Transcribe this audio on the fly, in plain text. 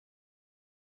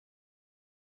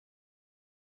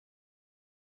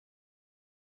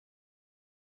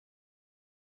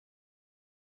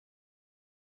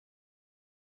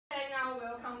Okay, now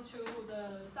welcome to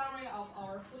the summary of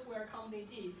our footwear company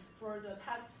D for the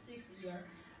past 6 years.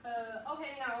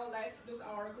 Okay, now let's look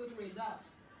our good result.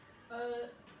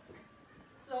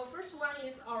 So first one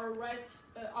is our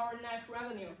net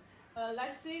revenue.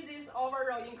 Let's see this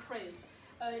overall increase.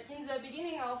 In the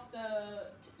beginning of the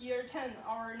year 10,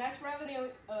 our net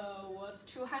revenue was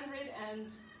 $250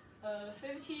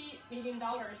 million,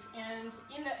 and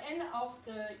in the end of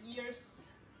the year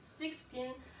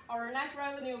 16, our net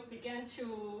revenue began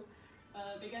to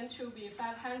be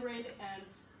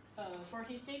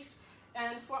 546,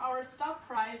 and for our stock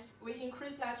price, we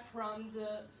increased that from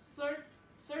the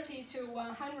 30 to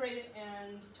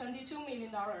 $122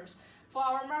 million. For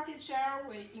our market share,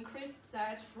 we increased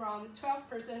that from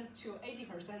 12% to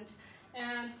 80%.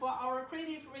 And for our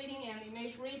credit rating and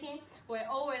image rating, we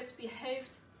always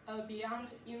behaved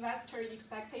beyond investor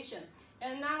expectation.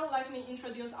 And now let me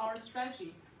introduce our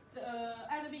strategy.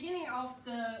 At the beginning of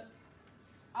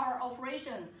our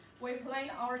operation, we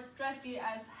planned our strategy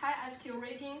as high SQ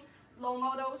rating, low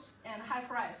models, and high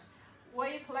price.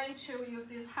 We plan to use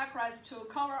this high price to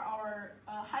cover our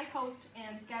high cost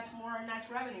and get more net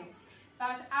revenue.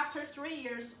 But after 3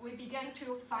 years, we began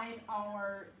to find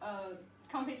our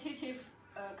competitive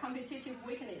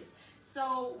weakness.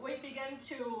 So we began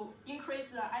to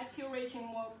increase the SQ rating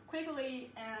more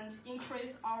quickly and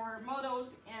increase our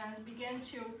models and began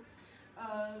to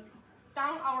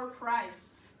down our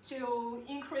price to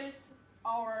increase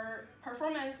our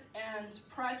performance and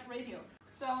price ratio.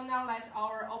 So now let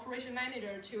our operation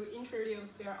manager to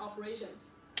introduce their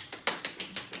operations.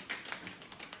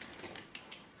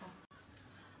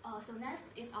 So next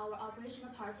is our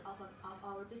operational part of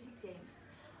our business games.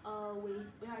 We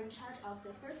are in charge of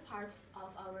the first part of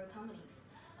our companies.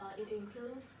 It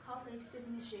includes corporate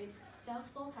citizenship, sales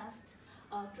forecast,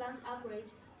 plant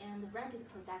upgrade, and branded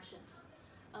productions.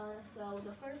 So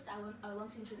the first I want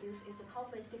to introduce is the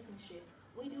corporate citizenship.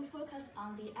 We do focus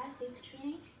on the ethic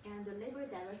training and the labor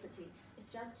diversity. It's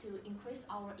just to increase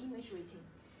our image rating.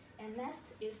 And next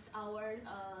is our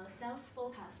sales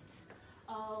forecast.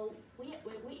 We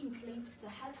implement the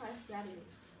high price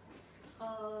strategies.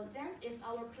 Then is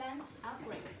our plant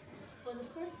upgrade. For the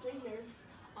first 3 years,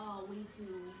 we do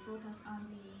focus on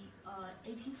the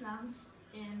AP plants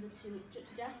and to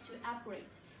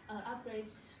upgrade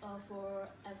for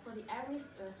the average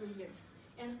 3 years.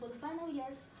 And for the final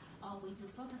years, we do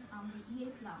focus on the EA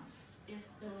plants. Is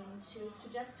to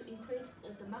increase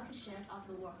the market share of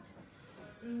the world.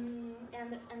 And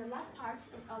the last part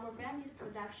is our branded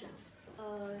productions.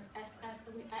 As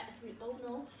we all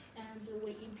know, and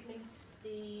we implement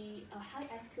the high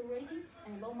SQ rating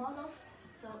and low models.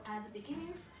 So at the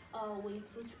beginnings, we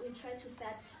try to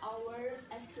set our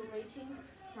SQ rating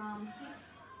from 6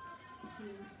 to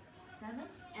 7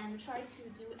 and try to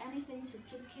do anything to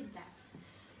keep that.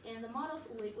 And the models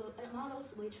we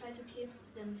try to keep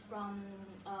them from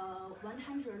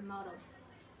 100 models.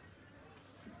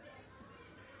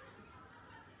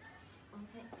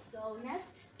 Okay, so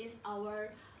next is our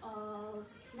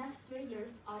next 3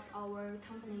 years of our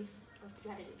company's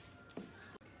strategies.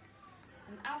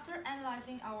 And after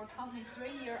analyzing our company's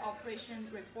 3-year operation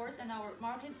reports and our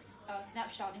market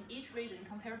snapshot in each region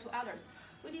compared to others,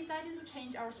 we decided to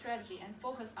change our strategy and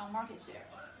focus on market share.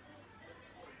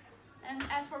 And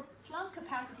as for plant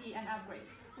capacity and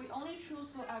upgrades, we only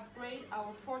choose to upgrade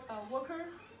our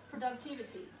worker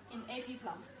productivity in AP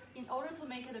plant in order to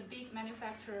make it a big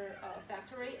manufacturer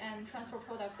factory and transfer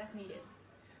products as needed.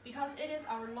 Because it is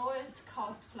our lowest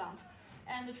cost plant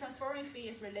and the transferring fee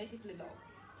is relatively low.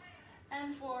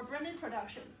 And for branded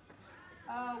production,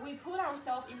 we put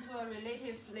ourselves into a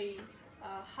relatively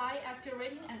high SQ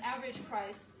rating and average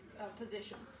price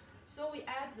position. So we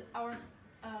add our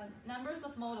numbers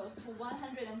of models to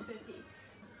 150.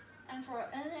 And for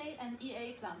NA and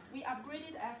EA plant, we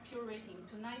upgraded SQ rating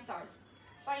to 9 stars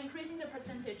by increasing the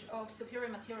percentage of superior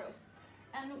materials.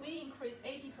 And we increased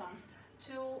AP plant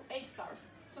to 8 stars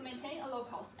to maintain a low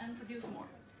cost and produce more.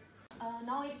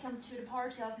 Now it comes to the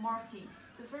part of marketing.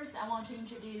 So first I want to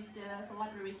introduce the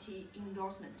celebrity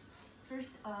endorsement. First,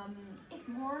 it's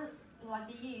more like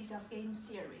the use of game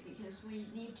theory because we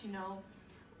need to know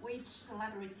which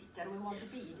celebrity that we want to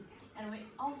beat. And we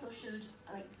also should,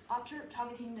 after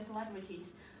targeting the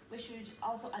celebrities, we should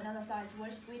also analyze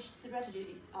which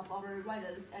strategy of our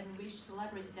rivals and which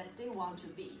celebrities that they want to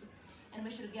beat. And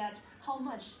we should get how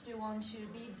much they want to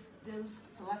beat those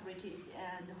celebrities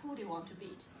and who they want to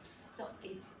beat. So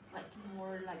it's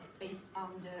more based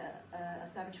on the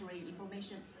asymmetry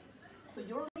information. So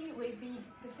usually we beat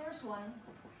the first one,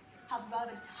 have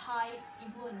rather high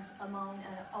influence among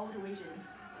all the regions.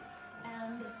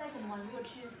 And the second one, we will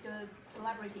choose the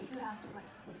celebrity who has like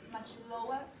much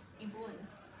lower influence.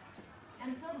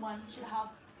 And the third one should have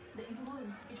the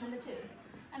influence between the two.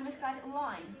 And we set a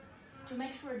line to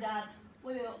make sure that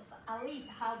we will at least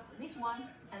have this one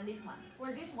and this one,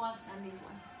 or this one and this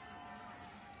one.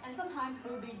 And sometimes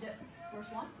it will be the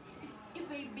first one. If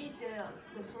we beat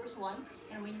the first one,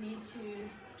 and we need to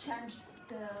change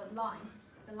the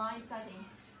line setting,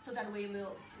 so that we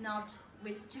will not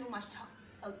waste too much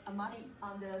money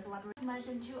on the celebrity. I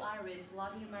mentioned two areas,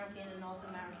 Latin American and North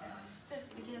America. First,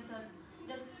 because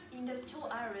in those two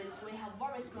areas, we have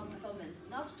very strong performance,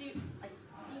 not just like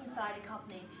inside the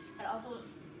company, but also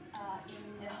in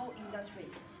the whole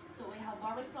industries. So we have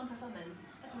very strong performance.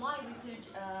 That's why we put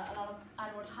a lot of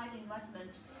advertising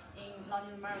investment in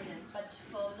Latin America. But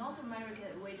for North America,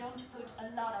 we don't put a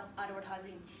lot of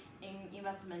advertising in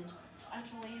investment.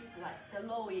 Actually, like the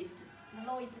lowest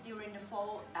during the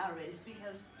 4 areas,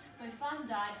 because we found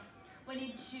that we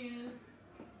need to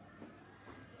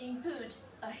input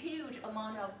a huge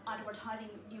amount of advertising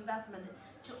investment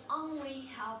to only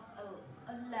have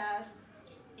a less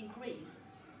increase,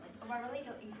 like a very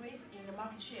little increase in the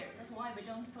market share. That's why we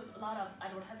don't put a lot of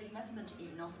advertising investment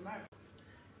in North America.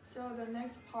 So the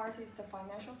next part is the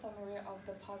financial summary of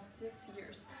the past 6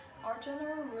 years. Our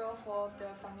general rule for the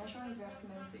financial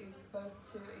investments is both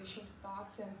to issue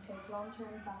stocks and take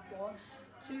long-term back loan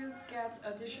to get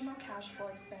additional cash for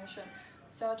expansion,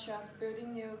 such as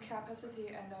building new capacity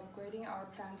and upgrading our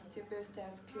plants to boost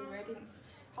SQ ratings.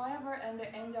 However, at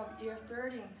the end of year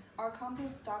 13, our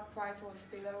company's stock price was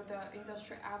below the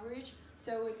industry average,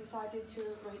 so we decided to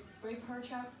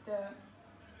repurchase the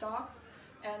stocks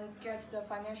and get the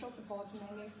financial support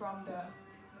mainly from the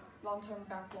long-term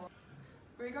back loan.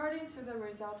 Regarding to the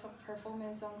results of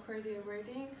performance on credit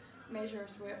rating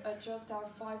measures, we adjust our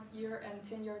 5-year and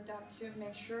 10-year debt to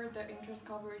make sure the interest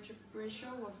coverage ratio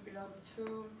was below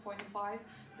 2.5,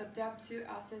 the debt to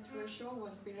asset ratio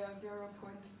was below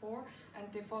 0.4,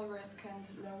 and default risk and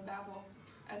low level.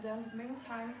 And in the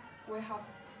meantime, we have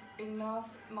enough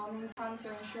money time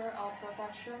to ensure our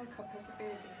production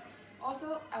capacity.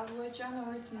 Also, as we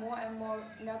generate more and more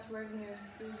net revenues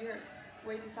through years,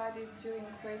 we decided to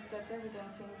increase the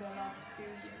dividends in the last few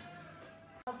years.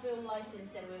 A few lessons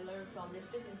that we learned from this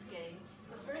business game.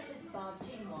 The first is about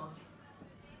teamwork.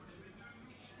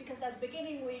 Because at the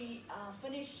beginning we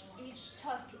finish each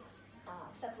task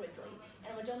separately,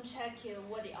 and we don't check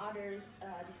what the others'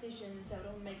 decisions, we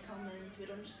don't make comments, we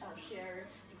don't share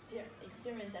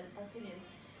experience and opinions.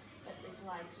 But it's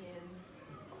like,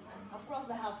 of course,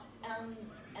 we have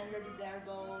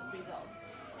undesirable results.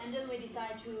 And then we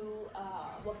decide to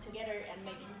work together and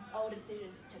make all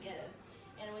decisions together.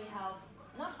 And we have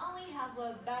not only have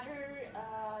a better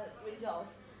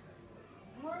results,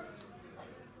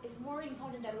 it's more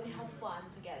important that we have fun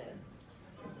together.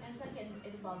 And second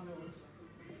is about rules.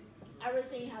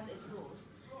 Everything has its rules.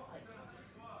 Like,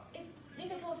 it's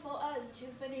difficult for us to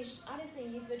finish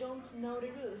anything if we don't know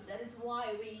the rules. That is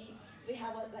why we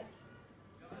have a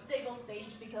stable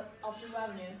stage because of the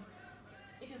revenue.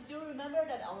 If you still remember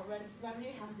that our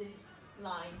revenue has this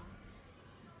line,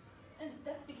 and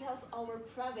that's because our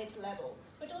private level.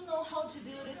 We don't know how to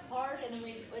do this part, and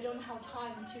we don't have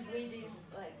time to read these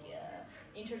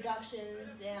introductions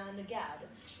and guide,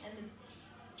 and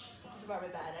it's very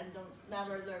bad and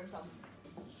never learn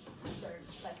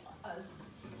like us.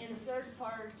 And the third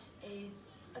part is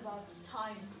about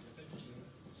time.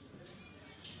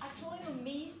 Actually, we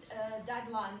missed a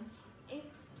deadline.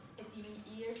 It's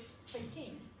in year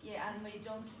 15, and we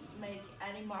don't make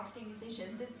any marketing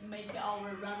decisions. This make our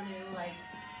revenue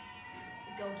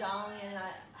go down and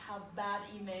have bad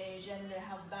image and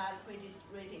have bad credit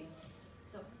rating.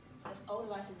 So that's all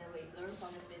lessons that we learned from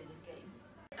this business game.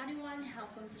 Anyone have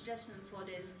some suggestion for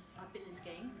this business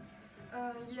game?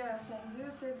 Yes, as you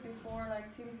said before,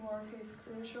 teamwork is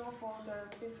crucial for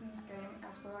the business game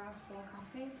as well as for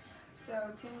company. So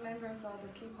team members are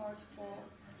the key part for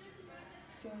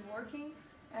team working,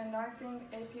 and I think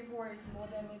 8 people is more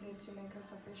than needed to make a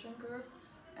sufficient group.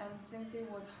 And since it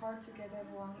was hard to get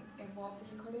everyone involved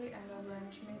equally and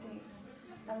arrange meetings.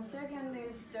 And second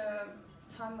is the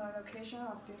time allocation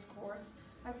of this course.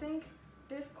 I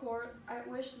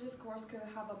wish this course could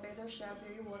have a better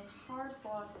schedule. It was hard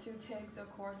for us to take the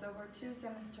course over 2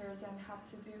 semesters and have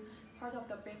to do part of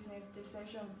the business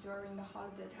decisions during the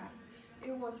holiday time.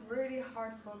 It was really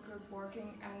hard for group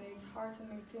working, and it's hard to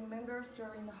meet team members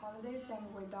during the holidays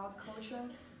and without coaching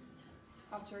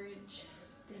after each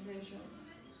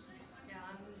decisions. Yeah,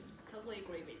 I'm totally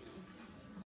agree with you.